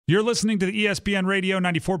You're listening to the ESPN Radio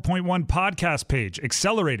 94.1 podcast page,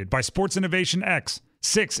 accelerated by Sports Innovation X.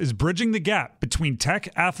 6 is bridging the gap between tech,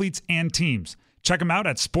 athletes, and teams. Check them out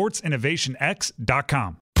at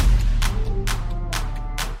sportsinnovationx.com.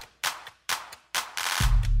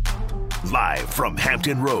 Live from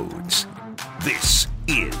Hampton Roads, this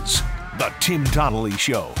is the Tim Donnelly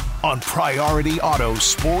Show on Priority Auto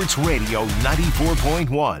Sports Radio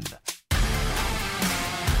 94.1.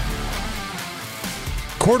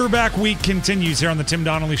 Quarterback week continues here on the Tim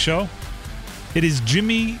Donnelly Show. It is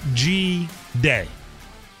Jimmy G Day.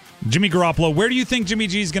 Jimmy Garoppolo, where do you think Jimmy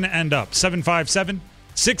G is going to end up?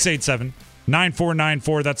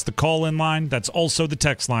 757-687-9494. That's the call-in line. That's also the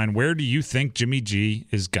text line. Where do you think Jimmy G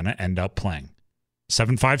is going to end up playing?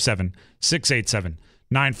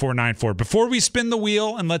 757-687-9494. Before we spin the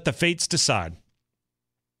wheel and let the fates decide.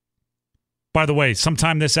 By the way,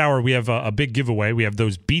 sometime this hour, we have a big giveaway. We have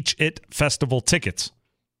those Beach It Festival tickets.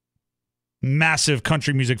 Massive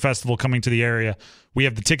country music festival coming to the area. We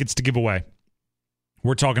have the tickets to give away.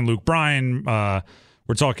 We're talking Luke Bryan. We're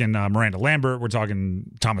talking Miranda Lambert. We're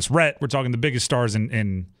talking Thomas Rhett. We're talking the biggest stars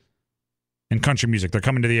in country music. They're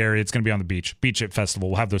coming to the area. It's going to be on the beach. Beach It Festival.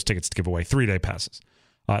 We'll have those tickets to give away. 3-day passes.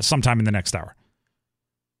 Sometime in the next hour.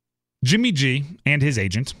 Jimmy G and his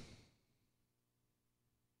agent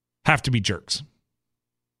have to be jerks.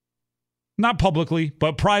 Not publicly,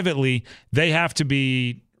 but privately, they have to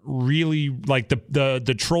be really like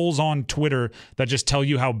the trolls on Twitter that just tell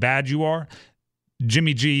you how bad you are.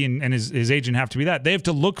 Jimmy G and his agent have to be that. They have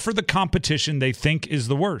to look for the competition they think is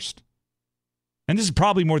the worst. And this is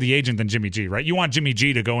probably more the agent than Jimmy G, right? You want Jimmy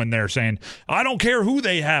G to go in there saying, I don't care who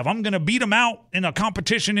they have. I'm going to beat them out in a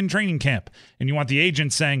competition in training camp. And you want the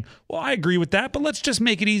agent saying, well, I agree with that, but let's just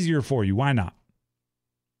make it easier for you. Why not?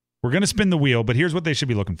 We're going to spin the wheel, but here's what they should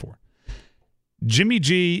be looking for. Jimmy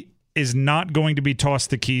G is not going to be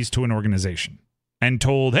tossed the keys to an organization and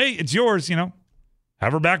told, hey, it's yours, have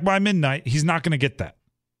her back by midnight. He's not going to get that.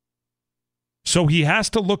 So he has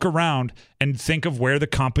to look around and think of where the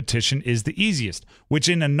competition is the easiest, which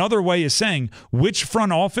in another way is saying, which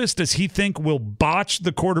front office does he think will botch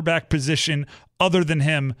the quarterback position other than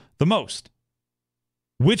him the most?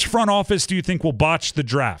 Which front office do you think will botch the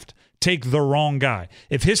draft? Take the wrong guy.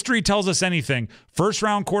 If history tells us anything,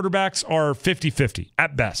 first-round quarterbacks are 50-50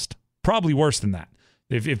 at best. Probably worse than that.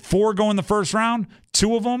 If 4 go in the first round,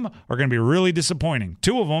 2 of them are going to be really disappointing.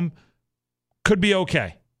 2 of them could be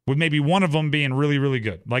okay, with maybe one of them being really, really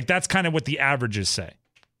good. Like, that's kind of what the averages say.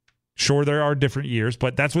 Sure, there are different years,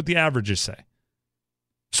 but that's what the averages say.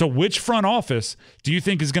 So which front office do you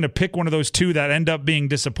think is going to pick one of those 2 that end up being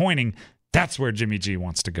disappointing? That's where Jimmy G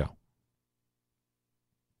wants to go.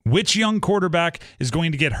 Which young quarterback is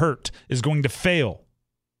going to get hurt, is going to fail?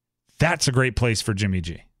 That's a great place for Jimmy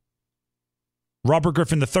G. Robert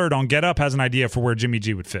Griffin III on Get Up has an idea for where Jimmy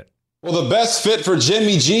G would fit. Well, the best fit for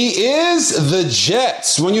Jimmy G is the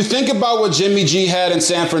Jets. When you think about what Jimmy G had in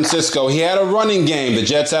San Francisco, he had a running game. The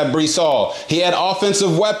Jets have Breece Hall. He had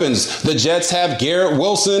offensive weapons. The Jets have Garrett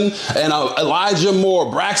Wilson and Elijah Moore,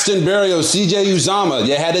 Braxton Berrios, C.J. Uzomah.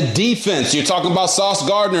 They had a defense. You're talking about Sauce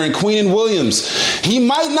Gardner and Queenan Williams. He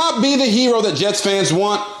might not be the hero that Jets fans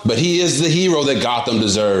want, but he is the hero that Gotham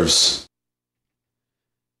deserves.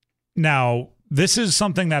 Now, this is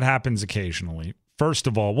something that happens occasionally. First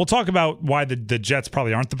of all, we'll talk about why the Jets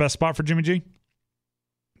probably aren't the best spot for Jimmy G.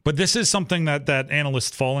 But this is something that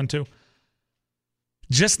analysts fall into.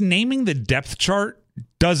 Just naming the depth chart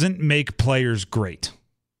doesn't make players great.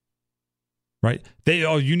 Right?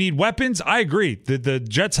 You need weapons? I agree. The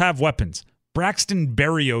Jets have weapons. Braxton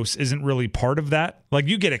Berrios isn't really part of that. Like,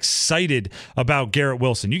 you get excited about Garrett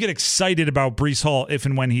Wilson. You get excited about Breece Hall if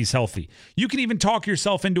and when he's healthy. You can even talk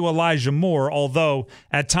yourself into Elijah Moore, although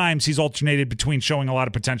at times he's alternated between showing a lot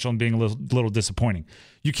of potential and being a little disappointing.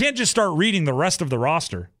 You can't just start reading the rest of the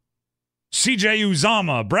roster. C.J.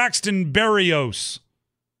 Uzomah, Braxton Berrios,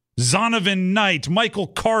 Zonovan Knight, Michael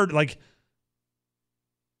Carter. Like,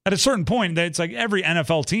 at a certain point, it's like every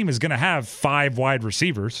NFL team is going to have 5 wide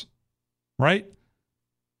receivers. Right?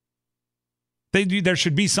 There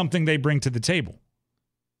should be something they bring to the table.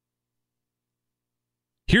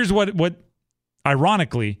 Here's what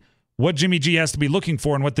ironically, what Jimmy G has to be looking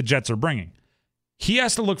for and what the Jets are bringing. He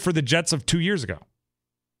has to look for the Jets of 2 years ago.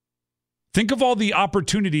 Think of all the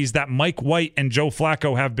opportunities that Mike White and Joe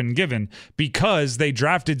Flacco have been given because they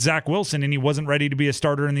drafted Zach Wilson and he wasn't ready to be a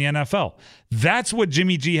starter in the NFL. That's what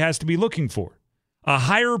Jimmy G has to be looking for. A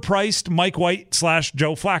higher-priced Mike White /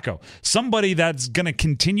 Joe Flacco. Somebody that's going to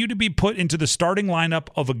continue to be put into the starting lineup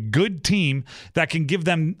of a good team that can give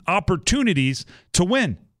them opportunities to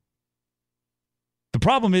win. The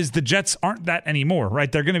problem is the Jets aren't that anymore,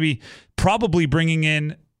 right? They're going to be probably bringing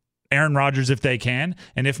in Aaron Rodgers if they can,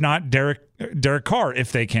 and if not, Derek Carr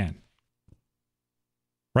if they can.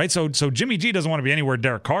 Right? So Jimmy G doesn't want to be anywhere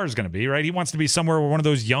Derek Carr is going to be, right? He wants to be somewhere where one of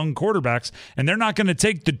those young quarterbacks, and they're not going to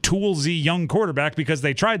take the toolsy young quarterback because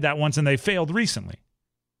they tried that once and they failed recently.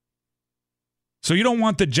 So you don't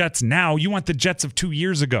want the Jets now. You want the Jets of 2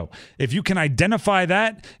 years ago. If you can identify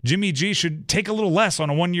that, Jimmy G should take a little less on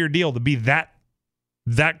a one-year deal to be that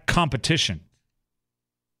competition.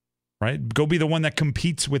 Right? Go be the one that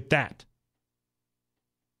competes with that.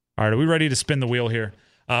 All right, are we ready to spin the wheel here?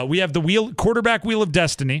 We have the quarterback wheel of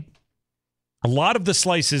destiny. A lot of the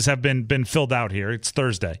slices have been filled out here. It's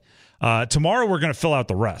Thursday. Tomorrow we're going to fill out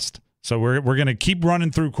the rest. So we're going to keep running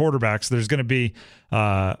through quarterbacks. There's going to be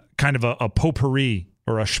kind of a potpourri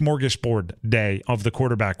or a smorgasbord day of the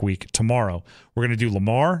quarterback week tomorrow. We're going to do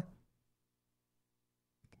Lamar.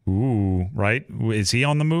 Ooh, right? Is he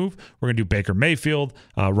on the move? We're gonna do Baker Mayfield,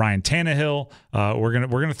 Ryan Tannehill. We're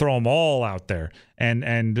gonna throw them all out there,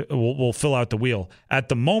 and we'll fill out the wheel. At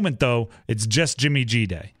the moment, though, it's just Jimmy G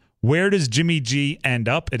day. Where does Jimmy G end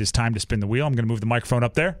up? It is time to spin the wheel. I'm gonna move the microphone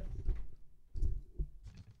up there.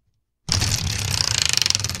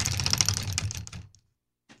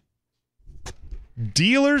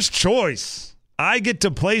 Dealer's choice. I get to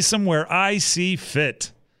place him where I see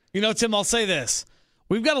fit. You know, Tim, I'll say this.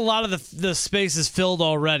 We've got a lot of the spaces filled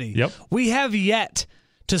already. Yep. We have yet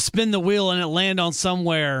to spin the wheel and it land on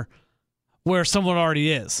somewhere where someone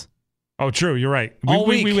already is. Oh, true. You're right.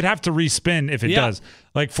 We would have to respin if it does.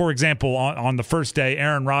 Like, for example, on the first day,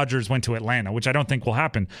 Aaron Rodgers went to Atlanta, which I don't think will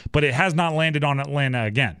happen, but it has not landed on Atlanta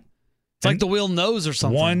again. It's like the wheel knows or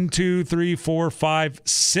something. 1, 2, 3, 4, 5,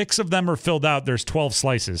 6 of them are filled out. There's 12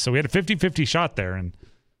 slices. So we had a 50-50 shot there, and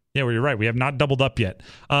yeah, well, you're right. We have not doubled up yet.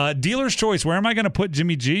 Dealer's choice. Where am I going to put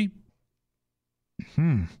Jimmy G?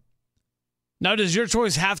 Now, does your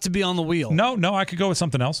choice have to be on the wheel? No, I could go with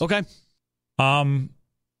something else. Okay. I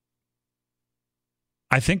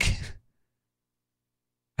think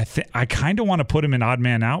I kind of want to put him in odd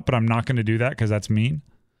man out, but I'm not going to do that because that's mean.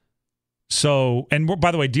 So, and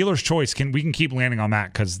by the way, dealer's choice, we can keep landing on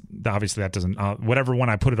that because obviously that doesn't, whatever one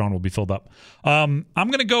I put it on will be filled up. I'm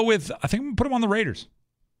going to go with, I think I'm going to put him on the Raiders.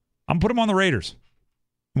 I'm going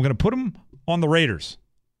to put him on the Raiders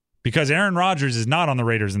because Aaron Rodgers is not on the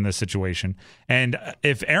Raiders in this situation. And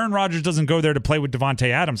if Aaron Rodgers doesn't go there to play with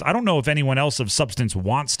Devontae Adams, I don't know if anyone else of substance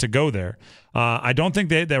wants to go there. I don't think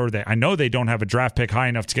they were there. I know they don't have a draft pick high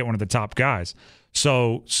enough to get one of the top guys.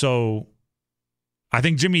 So I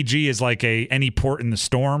think Jimmy G is like any port in the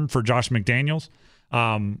storm for Josh McDaniels.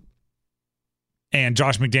 And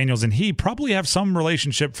Josh McDaniels and he probably have some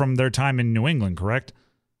relationship from their time in New England, correct?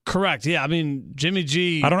 Correct. Yeah, I mean Jimmy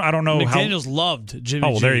G. I don't know how McDaniels loved Jimmy G. Oh,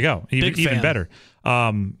 well, there you go. Even better.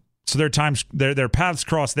 So their paths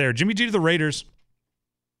cross there. Jimmy G to the Raiders.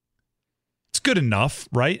 It's good enough,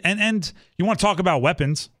 right? And you want to talk about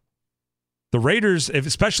weapons. The Raiders,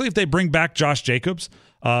 especially if they bring back Josh Jacobs,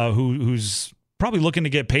 who's probably looking to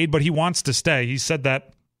get paid, but he wants to stay. He said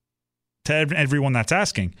that to everyone that's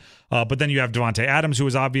asking. But then you have Devontae Adams, who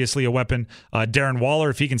is obviously a weapon. Darren Waller,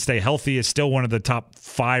 if he can stay healthy, is still one of the top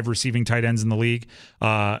 5 receiving tight ends in the league.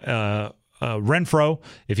 Renfro,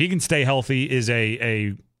 if he can stay healthy, is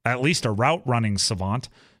at least a route running savant.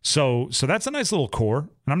 So that's a nice little core.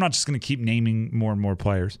 And I'm not just going to keep naming more and more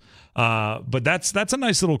players. But that's a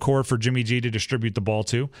nice little core for Jimmy G to distribute the ball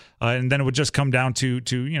to. And then it would just come down to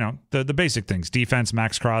the basic things. Defense,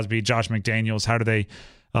 Max Crosby, Josh McDaniels, how do they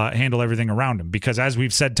handle everything around him? Because as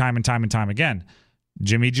we've said time and time and time again,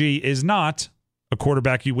 Jimmy G is not a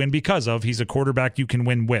quarterback you win because of. He's a quarterback you can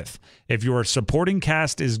win with. If your supporting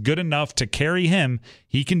cast is good enough to carry him,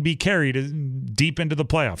 he can be carried deep into the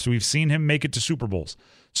playoffs. We've seen him make it to Super Bowls,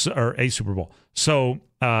 or a Super Bowl. So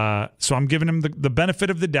I'm giving him the benefit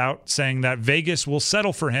of the doubt, saying that Vegas will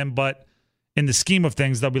settle for him, but in the scheme of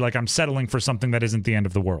things, they'll be like, I'm settling for something that isn't the end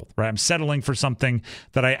of the world, right? I'm settling for something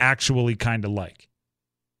that I actually kind of like.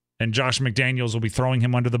 And Josh McDaniels will be throwing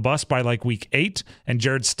him under the bus by like week 8, and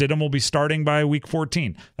Jarrett Stidham will be starting by week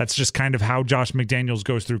 14. That's just kind of how Josh McDaniels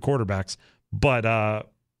goes through quarterbacks. But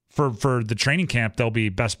for the training camp, they'll be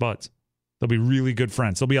best buds. They'll be really good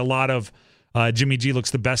friends. There'll be a lot of Jimmy G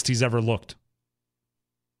looks the best he's ever looked.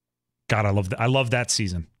 God, I love that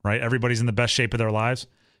season, right? Everybody's in the best shape of their lives.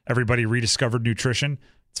 Everybody rediscovered nutrition.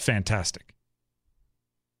 It's fantastic.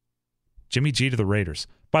 Jimmy G to the Raiders.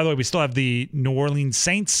 By the way, we still have the New Orleans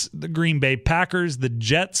Saints, the Green Bay Packers, the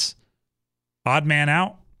Jets. Odd man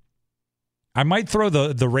out. I might throw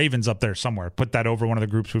the Ravens up there somewhere. Put that over one of the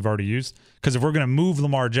groups we've already used. Because if we're going to move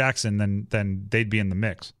Lamar Jackson, then they'd be in the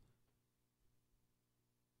mix.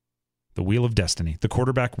 The Wheel of Destiny, the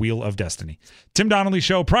quarterback wheel of destiny. Tim Donnelly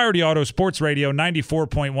Show, Priority Auto Sports Radio,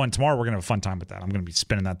 94.1. Tomorrow we're going to have a fun time with that. I'm going to be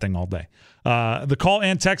spinning that thing all day. The call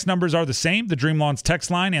and text numbers are the same. The Dream Lawns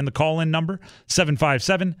text line and the call-in number,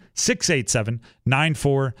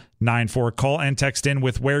 757-687-9494. Call and text in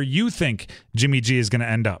with where you think Jimmy G is going to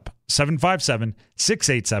end up.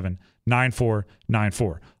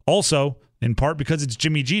 757-687-9494. Also, in part because it's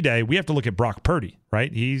Jimmy G Day, we have to look at Brock Purdy,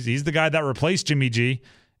 right? He's the guy that replaced Jimmy G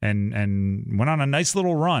and went on a nice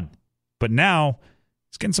little run. But now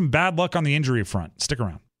he's getting some bad luck on the injury front. Stick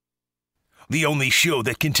around. The only show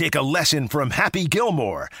that can take a lesson from Happy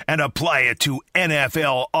Gilmore and apply it to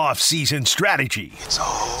NFL offseason strategy. It's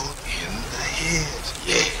all in the head.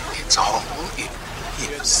 Yeah, it's all in the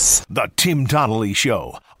head. The Tim Donnelly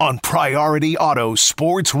Show on Priority Auto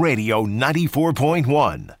Sports Radio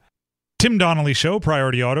 94.1. Tim Donnelly Show,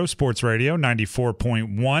 Priority Auto Sports Radio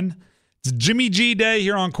 94.1. It's Jimmy G Day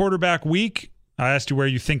here on Quarterback Week. I asked you where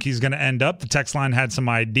you think he's going to end up. The text line had some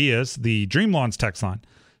ideas. The Dream Lawns text line,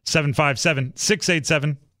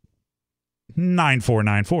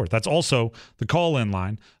 757-687-9494. That's also the call-in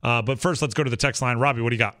line. But first, let's go to the text line. Robbie,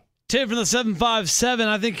 what do you got? Tim from the 757,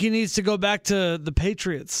 I think he needs to go back to the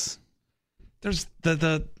Patriots. There's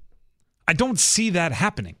the I don't see that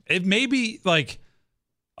happening. It may be like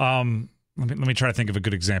let me try to think of a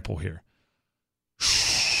good example here.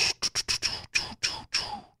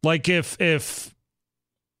 Like if there's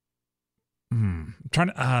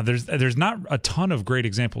not a ton of great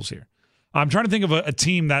examples here. I'm trying to think of a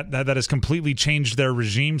team that has completely changed their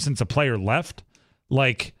regime since a player left.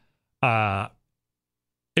 Like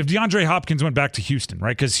if DeAndre Hopkins went back to Houston,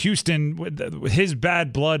 right? Because Houston, his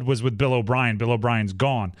bad blood was with Bill O'Brien. Bill O'Brien's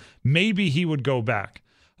gone. Maybe he would go back.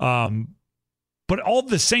 But all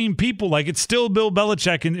the same people, like it's still Bill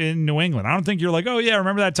Belichick in New England. I don't think you're like, oh yeah,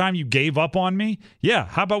 remember that time you gave up on me? Yeah,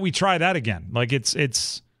 how about we try that again? Like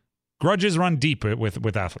it's grudges run deep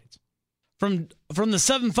with athletes. From the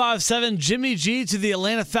 757, Jimmy G to the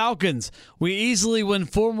Atlanta Falcons. We easily win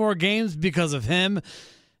 4 more games because of him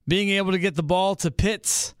being able to get the ball to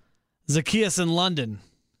Pitts, Zacchaeus, and London.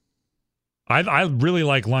 I really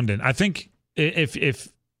like London. I think if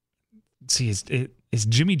is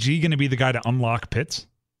Jimmy G going to be the guy to unlock Pitts?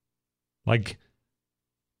 Like,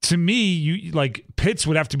 to me, Pitts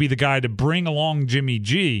would have to be the guy to bring along Jimmy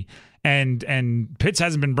G, and Pitts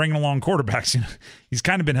hasn't been bringing along quarterbacks. He's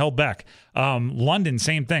kind of been held back. London,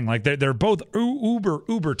 same thing. Like they're both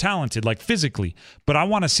uber talented, like physically, but I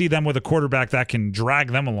want to see them with a quarterback that can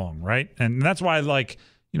drag them along, right? And that's why, the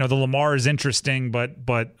Lamar is interesting, but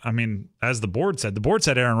I mean, as the board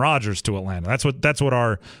said Aaron Rodgers to Atlanta. That's what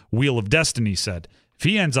our Wheel of Destiny said. If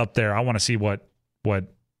he ends up there, I want to see what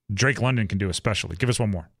Drake London can do, especially. Give us one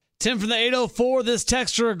more. Tim from the 804, this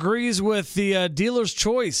texter agrees with the dealer's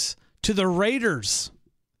choice to the Raiders.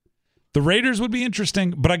 The Raiders would be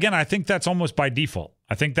interesting, but again, I think that's almost by default.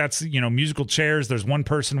 I think that's, musical chairs. There's one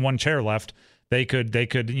person, one chair left. They could,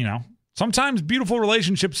 sometimes beautiful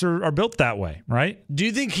relationships are built that way, right? Do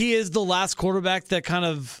you think he is the last quarterback that kind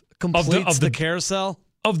of completes the carousel?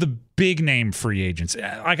 Of the big name free agents.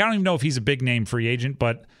 I don't even know if he's a big name free agent,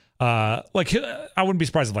 but I wouldn't be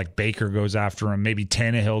surprised if Baker goes after him, maybe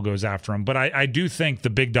Tannehill goes after him. But I do think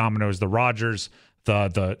the big dominoes, the Rodgers,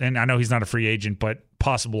 and I know he's not a free agent, but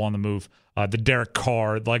possible on the move, the Derek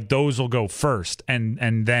Carr, those will go first,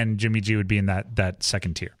 and then Jimmy G would be in that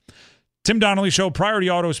second tier. Tim Donnelly Show,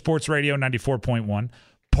 Priority Auto Sports Radio 94.1.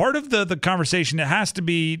 Part of the conversation, it has to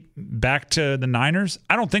be back to the Niners.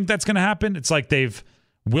 I don't think that's going to happen. It's like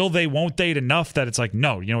won't they enough that it's like,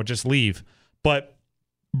 no, just leave. But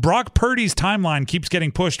Brock Purdy's timeline keeps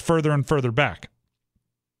getting pushed further and further back.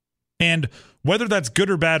 And whether that's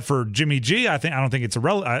good or bad for Jimmy G, I don't think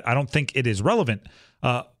it is relevant.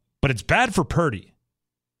 But it's bad for Purdy.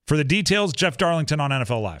 For the details, Jeff Darlington on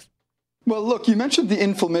NFL Live. Well, look, you mentioned the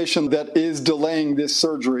inflammation that is delaying this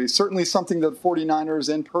surgery. Certainly something that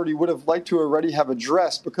 49ers and Purdy would have liked to already have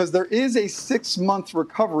addressed, because there is a 6-month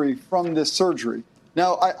recovery from this surgery.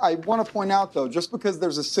 Now, I want to point out, though, just because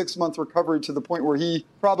there's a 6-month recovery to the point where he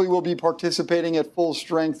probably will be participating at full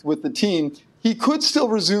strength with the team, he could still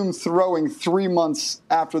resume throwing 3 months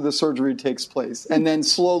after the surgery takes place and then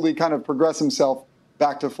slowly kind of progress himself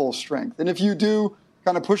back to full strength. And if you do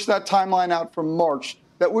kind of push that timeline out from March,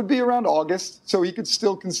 that would be around August, so he could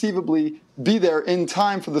still conceivably be there in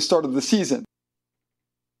time for the start of the season.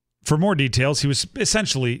 For more details, he was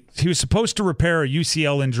supposed to repair a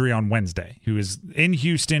UCL injury on Wednesday. He was in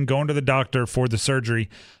Houston going to the doctor for the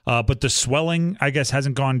surgery, but the swelling, I guess,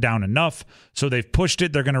 hasn't gone down enough, so they've pushed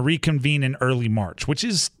it. They're going to reconvene in early March, which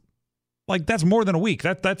is that's more than a week.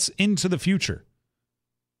 That's into the future.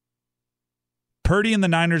 Purdy and the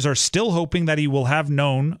Niners are still hoping that he will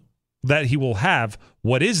have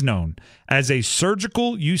what is known as a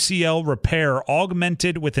surgical UCL repair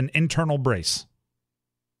augmented with an internal brace.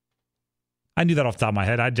 I knew that off the top of my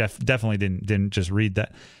head. I definitely didn't just read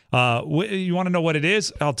that. You want to know what it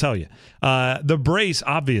is? I'll tell you. The brace,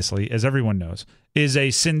 obviously, as everyone knows, is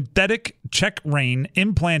a synthetic check rein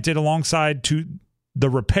implanted alongside to the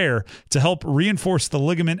repair to help reinforce the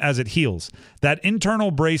ligament as it heals. That internal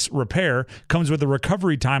brace repair comes with a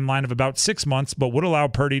recovery timeline of about 6 months, but would allow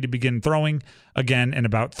Purdy to begin throwing again in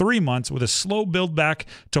about 3 months with a slow build back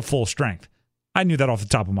to full strength. I knew that off the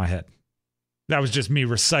top of my head. That was just me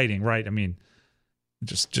reciting, right? I mean,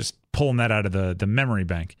 just pulling that out of the memory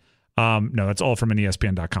bank. No, that's all from an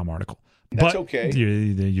ESPN.com article. That's but okay.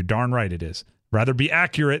 You're darn right it is. Rather be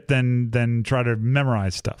accurate than try to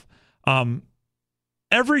memorize stuff.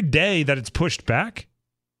 Every day that it's pushed back,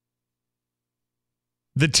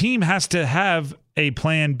 the team has to have a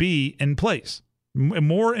plan B in place.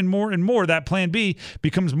 More and more and more, that plan B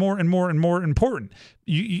becomes more and more and more important.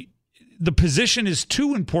 The position is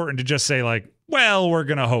too important to just say, like, well, we're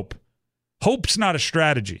going to hope. Hope's not a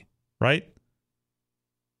strategy, right?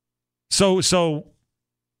 So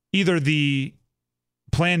either the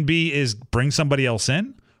plan B is bring somebody else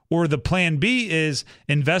in, or the plan B is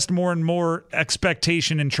invest more and more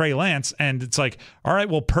expectation in Trey Lance. And it's like, all right,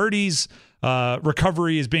 well, Purdy's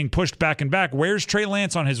recovery is being pushed back and back. Where's Trey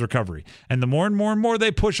Lance on his recovery? And the more and more and more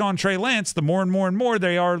they push on Trey Lance, the more and more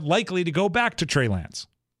they are likely to go back to Trey Lance.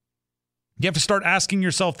 You have to start asking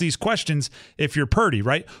yourself these questions if you're Purdy,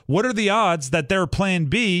 right? What are the odds that their plan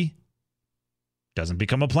B doesn't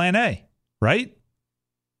become a plan A, right?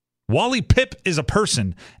 Wally Pipp is a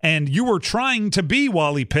person, and you were trying to be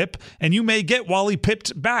Wally Pipp, and you may get Wally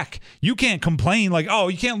Pipped back. You can't complain like, oh,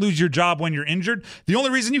 you can't lose your job when you're injured. The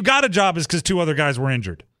only reason you got a job is because 2 other guys were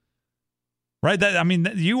injured, right?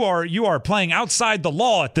 You are playing outside the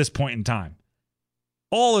law at this point in time.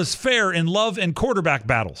 All is fair in love and quarterback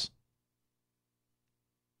battles.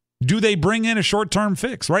 Do they bring in a short-term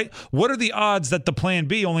fix, right? What are the odds that the plan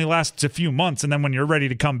B only lasts a few months and then when you're ready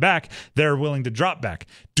to come back, they're willing to drop back?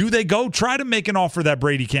 Do they go try to make an offer that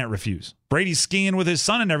Brady can't refuse? Brady's skiing with his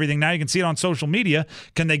son and everything. Now you can see it on social media.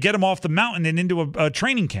 Can they get him off the mountain and into a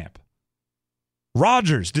training camp?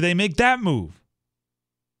 Rodgers, do they make that move?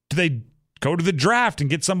 Do they go to the draft and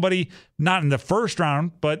get somebody not in the first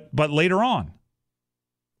round, but later on?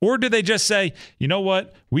 Or do they just say, you know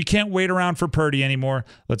what? We can't wait around for Purdy anymore.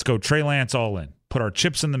 Let's go Trey Lance all in. Put our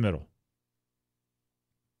chips in the middle.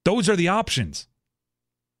 Those are the options.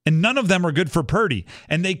 And none of them are good for Purdy.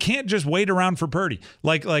 And they can't just wait around for Purdy.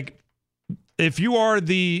 Like if you are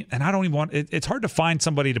and I don't even want, it's hard to find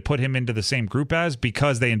somebody to put him into the same group as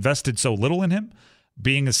because they invested so little in him,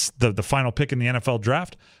 being the final pick in the NFL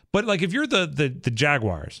draft. But like if you're the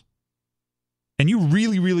Jaguars and you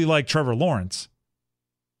really, really like Trevor Lawrence,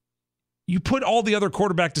 you put all the other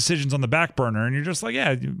quarterback decisions on the back burner and you're just like,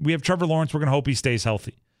 yeah, we have Trevor Lawrence. We're going to hope he stays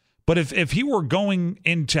healthy. But if he were going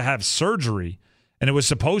in to have surgery and it was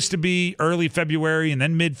supposed to be early February and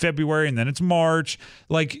then mid-February and then it's March,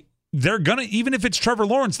 like they're going to, even if it's Trevor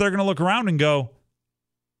Lawrence, they're going to look around and go,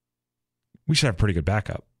 we should have a pretty good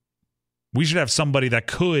backup. We should have somebody that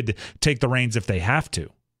could take the reins if they have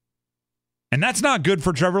to. And that's not good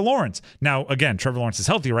for Trevor Lawrence. Now, again, Trevor Lawrence is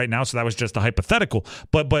healthy right now, so that was just a hypothetical.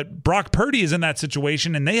 But Brock Purdy is in that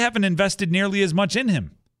situation, and they haven't invested nearly as much in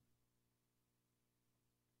him.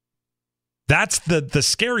 That's the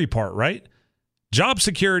scary part, right? Job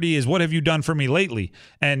security is what have you done for me lately?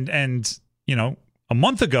 And you know, a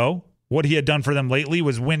month ago, what he had done for them lately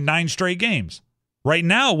was win 9 straight games. Right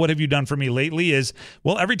now, what have you done for me lately is,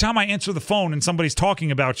 well, every time I answer the phone and somebody's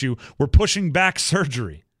talking about you, we're pushing back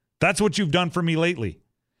surgery. That's what you've done for me lately.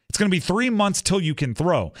 It's going to be 3 months till you can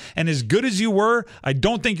throw. And as good as you were, I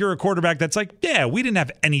don't think you're a quarterback that's like, yeah, we didn't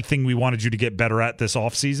have anything we wanted you to get better at this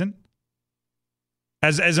offseason.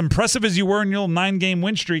 As impressive as you were in your 9-game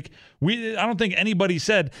win streak, I don't think anybody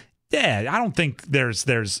said, yeah, I don't think there's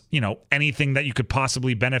anything that you could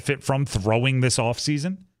possibly benefit from throwing this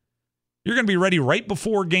offseason. You're going to be ready right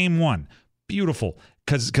before game 1. Beautiful.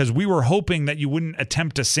 Because we were hoping that you wouldn't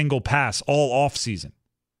attempt a single pass all offseason.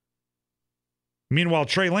 Meanwhile,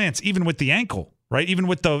 Trey Lance, even with the ankle, right? Even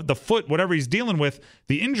with the foot, whatever he's dealing with,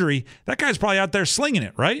 the injury, that guy's probably out there slinging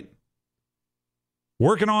it, right?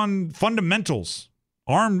 Working on fundamentals,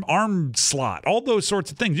 arm slot, all those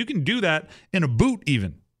sorts of things. You can do that in a boot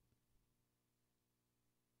even.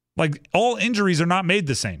 Like, all injuries are not made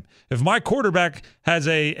the same. If my quarterback has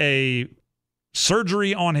a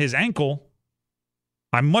surgery on his ankle,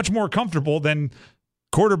 I'm much more comfortable than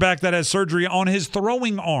quarterback that has surgery on his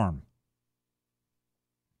throwing arm.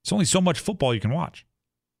 It's only so much football you can watch.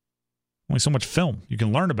 Only so much film you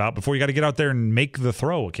can learn about before you got to get out there and make the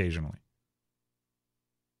throw occasionally.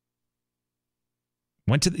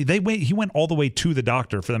 He went all the way to the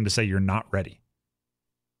doctor for them to say you're not ready.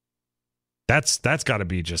 That's got to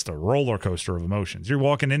be just a roller coaster of emotions. You're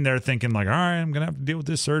walking in there thinking like, all right, I'm going to have to deal with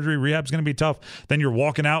this surgery. Rehab's going to be tough. Then you're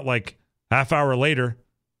walking out like half hour later. I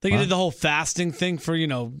think he did the whole fasting thing for,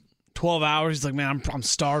 12 hours. He's like, man, I'm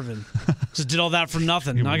starving. Just did all that for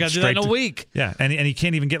nothing. Now I got to do that in a week. Yeah, and he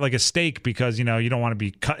can't even get like a steak because, you don't want to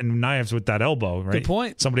be cutting knives with that elbow, right? Good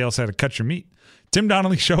point. Somebody else had to cut your meat. Tim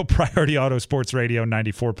Donnelly Show, Priority Auto Sports Radio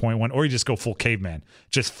 94.1, or you just go full caveman.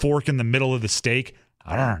 Just fork in the middle of the steak,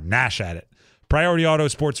 gnash at it. Priority Auto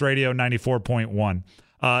Sports Radio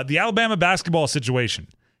 94.1. The Alabama basketball situation,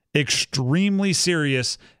 extremely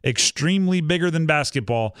serious, extremely bigger than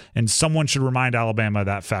basketball, and someone should remind Alabama of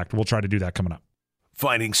that fact. We'll try to do that coming up.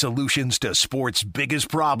 Finding solutions to sports' biggest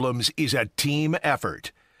problems is a team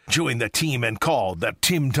effort. Join the team and call the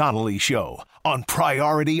Tim Donnelly Show on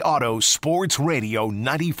Priority Auto Sports Radio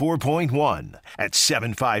 94.1 at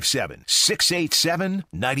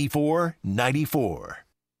 757-687-9494.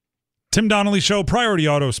 Tim Donnelly Show, Priority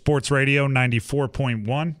Auto Sports Radio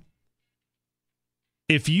 94.1.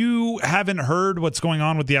 If you haven't heard what's going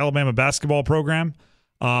on with the Alabama basketball program,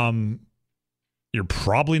 you're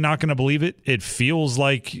probably not going to believe it. It feels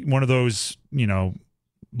like one of those,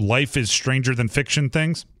 life is stranger than fiction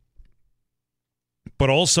things. But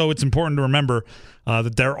also, it's important to remember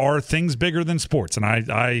that there are things bigger than sports. And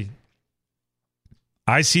I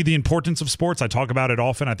see the importance of sports. I talk about it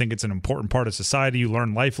often. I think it's an important part of society. You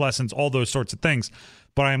learn life lessons, all those sorts of things.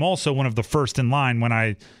 But I am also one of the first in line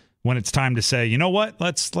when it's time to say, you know what?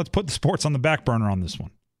 Let's put the sports on the back burner on this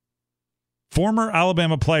one. Former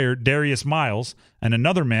Alabama player Darius Miles and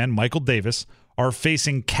another man, Michael Davis, are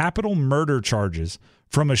facing capital murder charges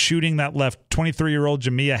from a shooting that left 23-year-old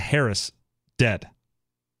Jamia Harris dead.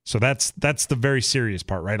 So that's the very serious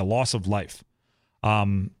part, right? A loss of life.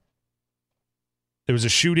 It was a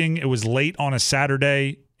shooting. It was late on a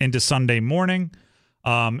Saturday into Sunday morning.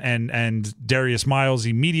 And Darius Miles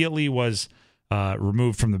immediately was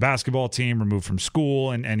removed from the basketball team, removed from school,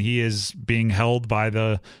 and he is being held by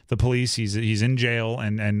the police. He's in jail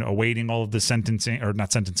and awaiting all of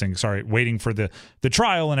the waiting for the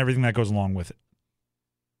trial and everything that goes along with it.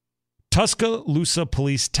 Tuscaloosa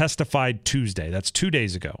police testified Tuesday, that's 2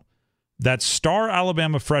 days ago, that star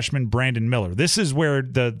Alabama freshman Brandon Miller, this is where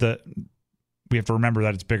we have to remember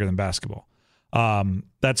that it's bigger than basketball.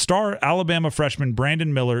 That star Alabama freshman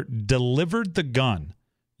Brandon Miller delivered the gun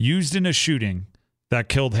used in a shooting that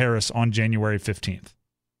killed Harris on January 15th.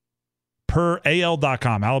 Per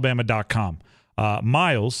AL.com, Alabama.com,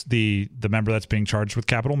 Miles, the member that's being charged with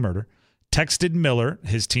capital murder, texted Miller,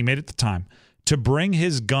 his teammate at the time, to bring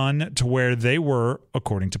his gun to where they were,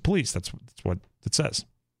 according to police. That's what it says.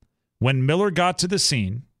 When Miller got to the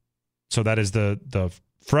scene, so that is the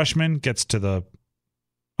freshman gets to the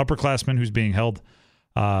upperclassman who's being held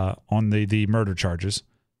on the murder charges.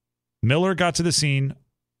 Miller got to the scene.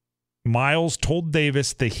 Miles told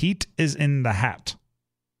Davis the heat is in the hat.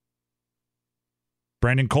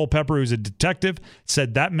 Brandon Culpepper, who's a detective,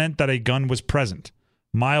 said that meant that a gun was present.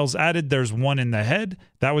 Miles added, there's one in the head.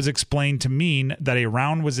 That was explained to mean that a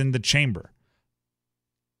round was in the chamber.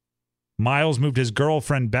 Miles moved his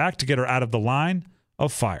girlfriend back to get her out of the line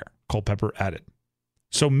of fire, Culpepper added.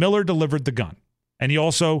 So Miller delivered the gun. And he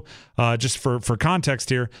also, just for context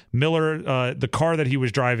here, Miller, the car that he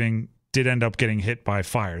was driving did end up getting hit by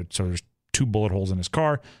fire. So there's 2 bullet holes in his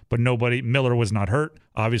car, but Miller was not hurt.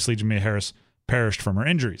 Obviously, Jamia Harris perished from her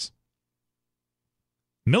injuries.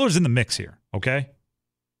 Miller's in the mix here, okay?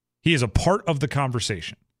 He is a part of the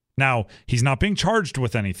conversation. Now, he's not being charged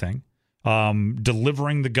with anything,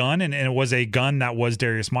 delivering the gun, and it was a gun that was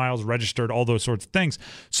Darius Miles, registered, all those sorts of things.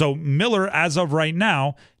 So Miller, as of right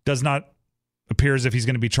now, does not appear as if he's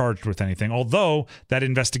going to be charged with anything, although that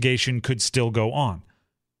investigation could still go on.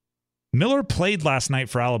 Miller played last night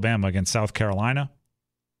for Alabama against South Carolina,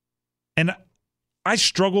 and I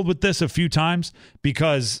struggled with this a few times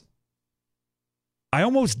because I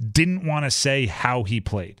almost didn't want to say how he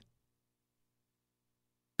played.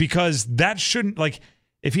 Because that shouldn't,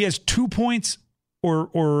 if he has 2 points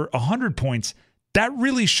or 100 points, that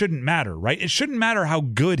really shouldn't matter, right? It shouldn't matter how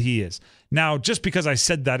good he is. Now, just because I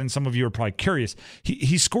said that, and some of you are probably curious,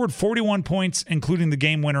 he scored 41 points, including the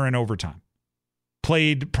game winner in overtime.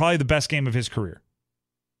 Played probably the best game of his career.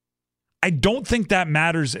 I don't think that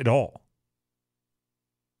matters at all.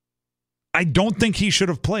 I don't think he should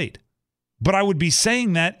have played. But I would be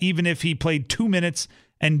saying that even if he played 2 minutes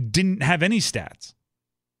and didn't have any stats.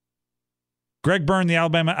 Greg Byrne, the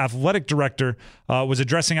Alabama athletic director, was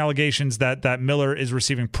addressing allegations that Miller is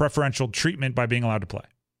receiving preferential treatment by being allowed to play.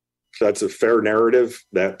 That's a fair narrative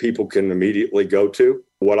that people can immediately go to.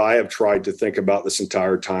 What I have tried to think about this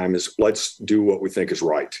entire time is let's do what we think is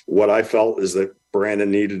right. What I felt is that Brandon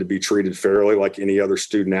needed to be treated fairly like any other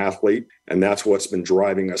student athlete, and that's what's been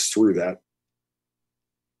driving us through that.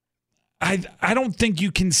 I don't think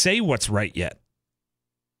you can say what's right yet.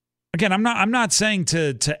 Again, I'm not saying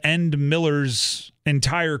to end Miller's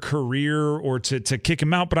entire career or to kick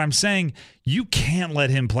him out, but I'm saying you can't let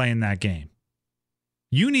him play in that game.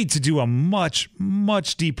 You need to do a much,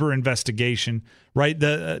 much deeper investigation, right?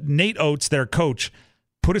 Nate Oates, their coach,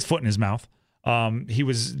 put his foot in his mouth. He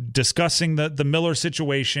was discussing the Miller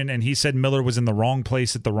situation, and he said Miller was in the wrong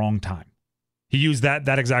place at the wrong time. He used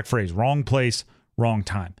that exact phrase, wrong place, wrong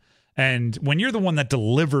time. And when you're the one that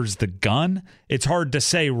delivers the gun, it's hard to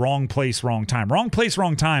say wrong place, wrong time. Wrong place,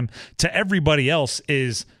 wrong time to everybody else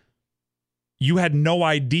is you had no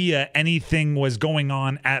idea anything was going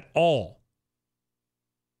on at all.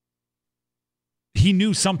 He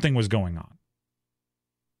knew something was going on.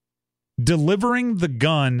 Delivering the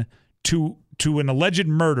gun to an alleged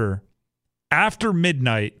murder after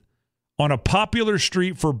midnight on a popular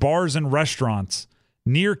street for bars and restaurants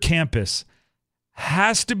near campus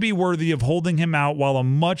has to be worthy of holding him out while a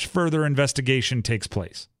much further investigation takes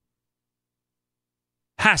place.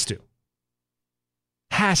 Has to.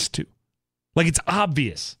 Like, it's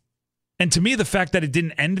obvious. And to me, the fact that it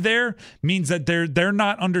didn't end there means that they're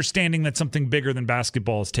not understanding that something bigger than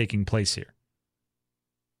basketball is taking place here.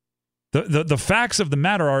 The facts of the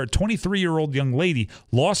matter are a 23-year-old young lady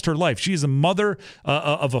lost her life. She is a mother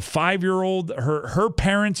of a 5-year-old. Her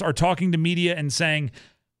parents are talking to media and saying,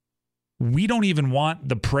 we don't even want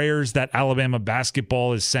the prayers that Alabama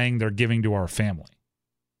basketball is saying they're giving to our family.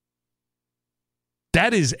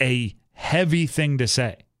 That is a heavy thing to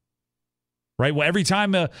say. Right? Well, every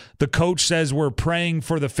time the coach says we're praying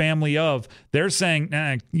for the family of, they're saying,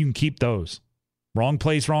 nah, you can keep those. Wrong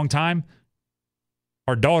place, wrong time.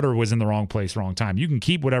 Our daughter was in the wrong place, wrong time. You can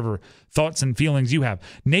keep whatever thoughts and feelings you have.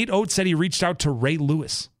 Nate Oates said he reached out to Ray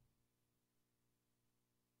Lewis.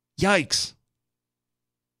 Yikes.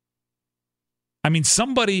 I mean,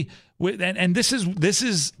 somebody, and this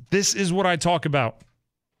is what I talk about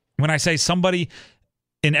when I say somebody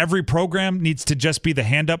in every program needs to just be the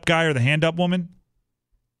hand-up guy or the hand-up woman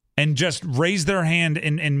and just raise their hand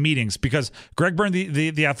in meetings, because Greg Byrne,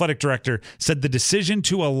 the athletic director, said the decision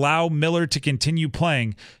to allow Miller to continue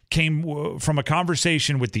playing came from a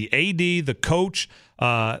conversation with the AD, the coach,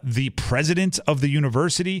 the president of the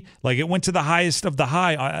university. Like, it went to the highest of the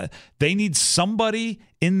high. They need somebody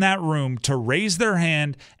in that room to raise their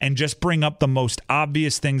hand and just bring up the most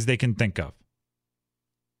obvious things they can think of.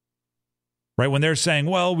 Right, when they're saying,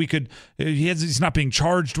 well, he's not being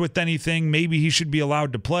charged with anything. Maybe he should be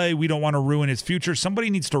allowed to play. We don't want to ruin his future.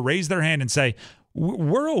 Somebody needs to raise their hand and say,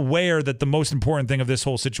 we're aware that the most important thing of this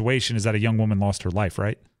whole situation is that a young woman lost her life,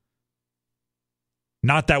 right?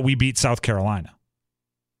 Not that we beat South Carolina.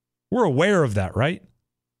 We're aware of that, right?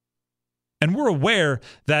 And we're aware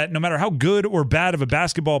that no matter how good or bad of a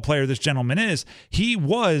basketball player this gentleman is, he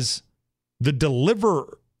was the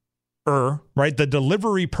deliverer, right? The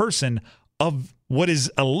delivery person of what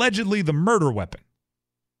is allegedly the murder weapon.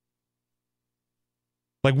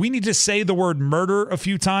 Like, we need to say the word murder a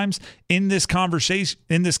few times in this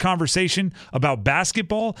conversation about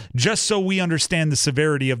basketball, just so we understand the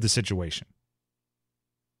severity of the situation.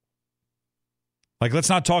 Like, let's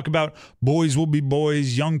not talk about boys will be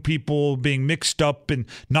boys, young people being mixed up and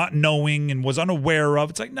not knowing and was unaware of.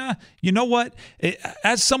 It's like, nah, you know what?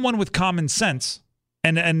 As someone with common sense,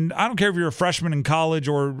 and I don't care if you're a freshman in college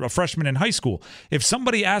or a freshman in high school, if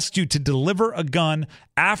somebody asks you to deliver a gun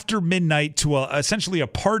after midnight to essentially a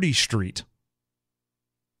party street,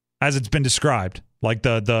 as it's been described, like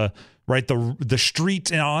the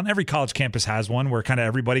street on every college campus has one where kind of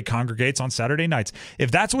everybody congregates on Saturday nights. If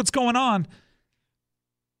that's what's going on,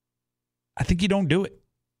 I think you don't do it.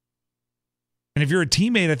 And if you're a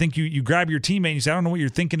teammate, I think you grab your teammate and you say, I don't know what you're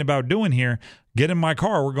thinking about doing here. Get in my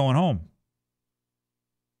car. We're going home.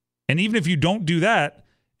 And even if you don't do that,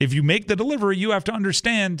 if you make the delivery, you have to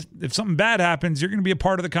understand if something bad happens, you're going to be a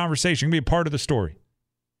part of the conversation. You're going to be a part of the story.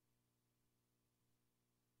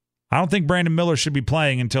 I don't think Brandon Miller should be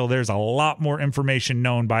playing until there's a lot more information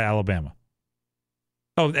known by Alabama.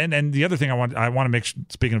 Oh, and the other thing I want to make,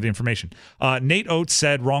 speaking of the information, Nate Oates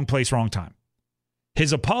said wrong place, wrong time.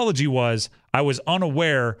 His apology was, I was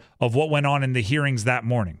unaware of what went on in the hearings that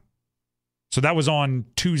morning. So that was on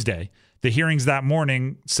Tuesday. The hearings that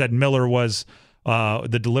morning said Miller was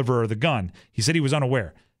the deliverer of the gun. He said he was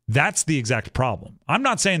unaware. That's the exact problem. I'm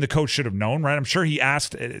not saying the coach should have known, right? I'm sure he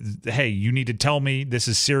asked, hey, you need to tell me. This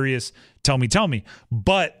is serious. Tell me.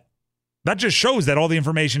 But that just shows that all the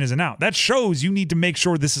information isn't out. That shows you need to make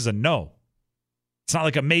sure this is a no. It's not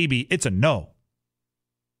like a maybe. It's a no.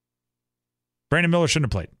 Brandon Miller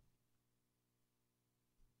shouldn't have played.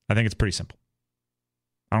 I think it's pretty simple.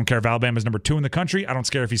 I don't care if Alabama's number 2 in the country. I don't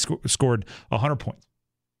care if he scored 100 points.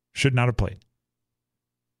 Should not have played.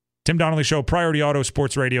 Tim Donnelly Show, Priority Auto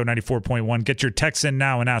Sports Radio 94.1. Get your texts in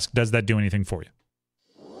now and ask, does that do anything for you?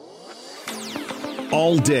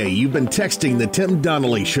 All day, you've been texting the Tim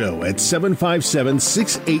Donnelly Show at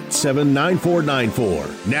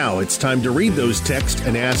 757-687-9494. Now it's time to read those texts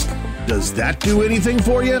and ask, does that do anything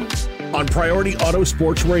for you? On Priority Auto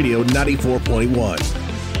Sports Radio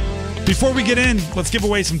 94.1. Before we get in, let's give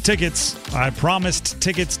away some tickets. I promised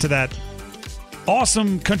tickets to that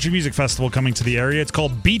awesome country music festival coming to the area. It's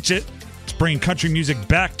called Beach It. It's bringing country music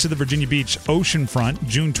back to the Virginia Beach oceanfront,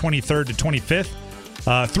 June 23rd to 25th.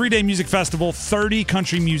 3-day music festival, 30 of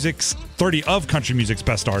country music's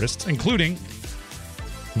best artists, including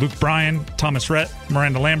Luke Bryan, Thomas Rhett,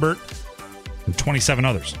 Miranda Lambert, and 27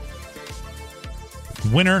 others.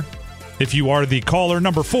 Winner, if you are the caller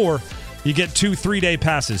number 4, you get 2 3-day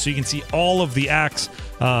passes, so you can see all of the acts.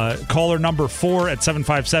 Caller number 4 at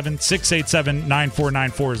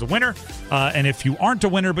 757-687-9494 is a winner. And if you aren't a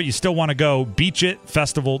winner but you still want to go,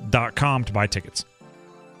 beachitfestival.com to buy tickets.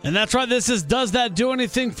 And that's right. This is Does That Do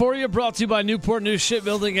Anything For You? Brought to you by Newport News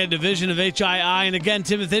Shipbuilding, a division of HII. And again,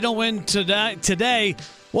 Tim, if they don't win today,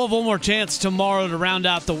 we'll have one more chance tomorrow to round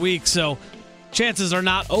out the week. So chances are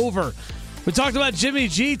not over. We talked about Jimmy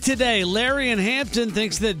G today. Larry in Hampton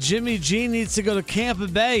thinks that Jimmy G needs to go to Tampa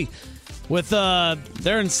Bay.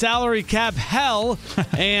 They're in salary cap hell,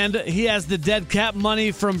 and he has the dead cap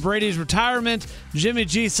money from Brady's retirement. Jimmy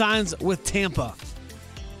G signs with Tampa.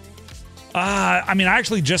 I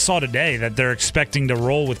actually just saw today that they're expecting to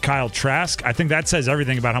roll with Kyle Trask. I think that says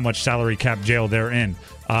everything about how much salary cap jail they're in.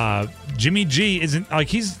 Jimmy G isn't like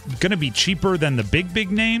he's going to be cheaper than the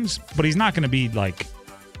big names, but he's not going to be like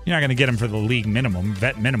you're not going to get him for the league minimum,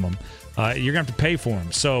 vet minimum. You're going to have to pay for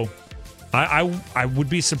him. So I would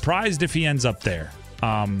be surprised if he ends up there.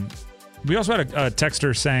 We also had a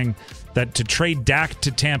texter saying that to trade Dak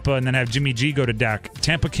to Tampa and then have Jimmy G go to Dak,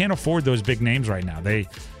 Tampa can't afford those big names right now.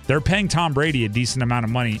 They're paying Tom Brady a decent amount of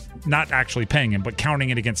money, not actually paying him, but counting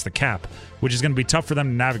it against the cap, which is going to be tough for them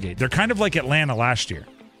to navigate. They're kind of like Atlanta last year.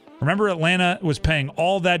 Remember Atlanta was paying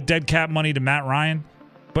all that dead cap money to Matt Ryan?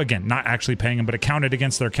 But again, not actually paying him, but it counted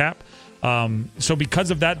against their cap. So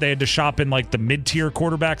because of that, they had to shop in like the mid-tier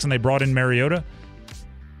quarterbacks, and they brought in Mariota.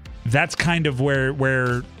 That's kind of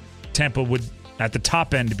where Tampa would, at the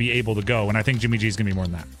top end, be able to go, and I think Jimmy G is going to be more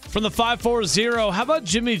than that. From the 540, how about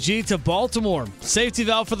Jimmy G to Baltimore? Safety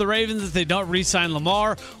valve for the Ravens if they don't re-sign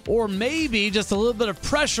Lamar, or maybe just a little bit of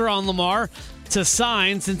pressure on Lamar to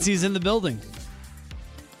sign since he's in the building.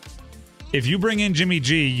 If you bring in Jimmy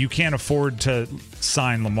G, you can't afford to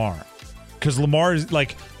sign Lamar. Because Lamar is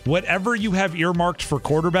like, whatever you have earmarked for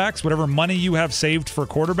quarterbacks, whatever money you have saved for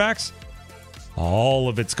quarterbacks, all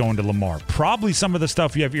of it's going to Lamar. Probably some of the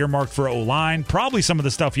stuff you have earmarked for O-line, probably some of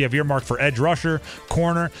the stuff you have earmarked for edge rusher,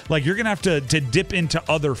 corner. Like, you're going to have to dip into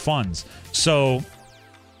other funds. So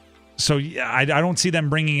yeah, I don't see them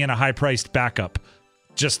bringing in a high-priced backup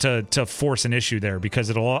just to force an issue there, because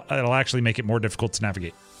it'll actually make it more difficult to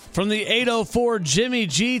navigate. From the 804, Jimmy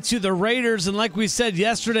G to the Raiders. And like we said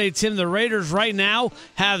yesterday, Tim, the Raiders right now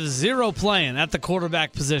have 0 playing at the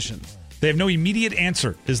quarterback position. They have no immediate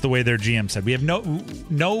answer, is the way their GM said. We have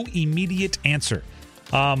no immediate answer.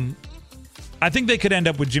 I think they could end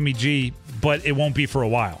up with Jimmy G, but it won't be for a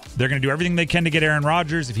while. They're going to do everything they can to get Aaron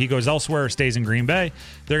Rodgers. If he goes elsewhere or stays in Green Bay,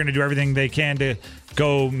 they're going to do everything they can to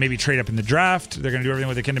go maybe trade up in the draft. They're going to do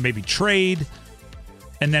everything they can to maybe trade.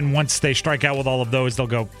 And then once they strike out with all of those, they'll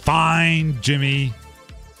go, fine, Jimmy,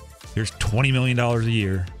 here's $20 million a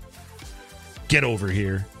year. Get over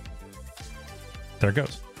here. There it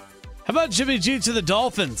goes. How about Jimmy G to the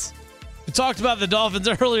Dolphins? We talked about the Dolphins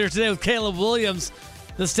earlier today with Caleb Williams.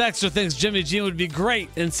 This texter thinks Jimmy G would be great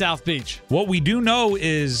in South Beach. What we do know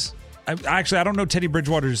is, I don't know Teddy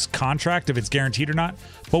Bridgewater's contract, if it's guaranteed or not,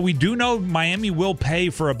 but we do know Miami will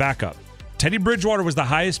pay for a backup. Teddy Bridgewater was the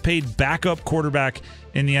highest paid backup quarterback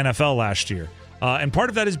in the NFL last year. And part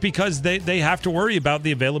of that is because they have to worry about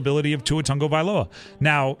the availability of Tua Tagovailoa.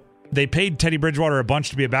 Now, they paid Teddy Bridgewater a bunch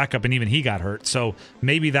to be a backup, and even he got hurt. So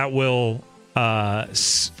maybe that will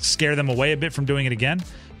scare them away a bit from doing it again.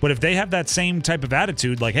 But if they have that same type of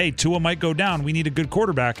attitude, like, hey, Tua might go down, we need a good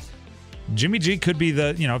quarterback, Jimmy G could be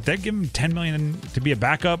if they give him $10 million to be a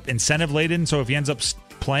backup, incentive laden, so if he ends up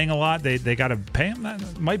playing a lot, they got to pay him.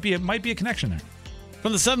 That might be a connection there.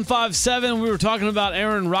 From the 757, we were talking about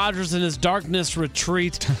Aaron Rodgers and his darkness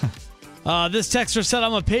retreat. This texter said,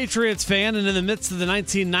 I'm a Patriots fan, and in the midst of the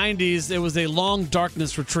 1990s, it was a long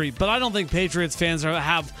darkness retreat. But I don't think Patriots fans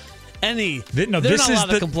have any. They're not allowed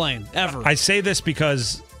to complain, ever. I say this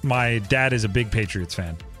because my dad is a big Patriots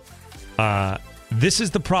fan. This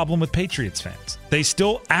is the problem with Patriots fans. They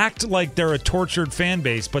still act like they're a tortured fan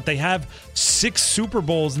base, but they have 6 Super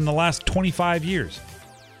Bowls in the last 25 years.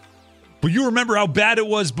 But you remember how bad it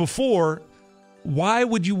was before. Why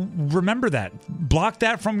would you remember that? Block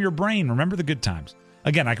that from your brain. Remember the good times.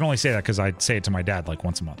 Again, I can only say that because I say it to my dad like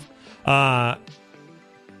once a month.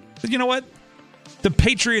 You know what? The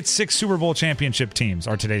Patriots' 6 Super Bowl championship teams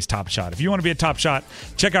are today's top shot. If you want to be a top shot,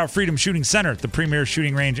 check out Freedom Shooting Center, the premier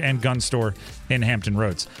shooting range and gun store in Hampton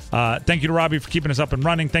Roads. Thank you to Robbie for keeping us up and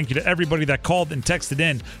running. Thank you to everybody that called and texted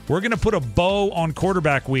in. We're going to put a bow on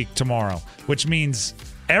quarterback week tomorrow, which means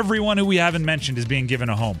everyone who we haven't mentioned is being given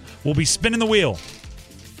a home. We'll be spinning the wheel.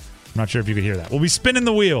 I'm not sure if you could hear that. We'll be spinning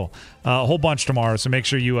the wheel a whole bunch tomorrow, so make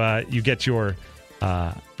sure you get your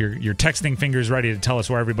texting fingers ready to tell us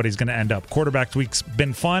where everybody's going to end up. Quarterback week's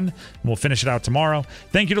been fun, and we'll finish it out tomorrow.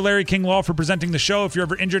 Thank you to Larry King Law for presenting the show. If you're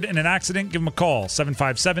ever injured in an accident, give him a call,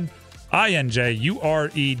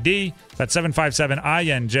 757-INJ-URED. That's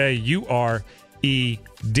 757-INJ-URED.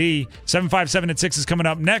 757 at 6 is coming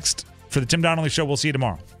up next for the Tim Donnelly Show. We'll see you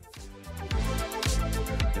tomorrow.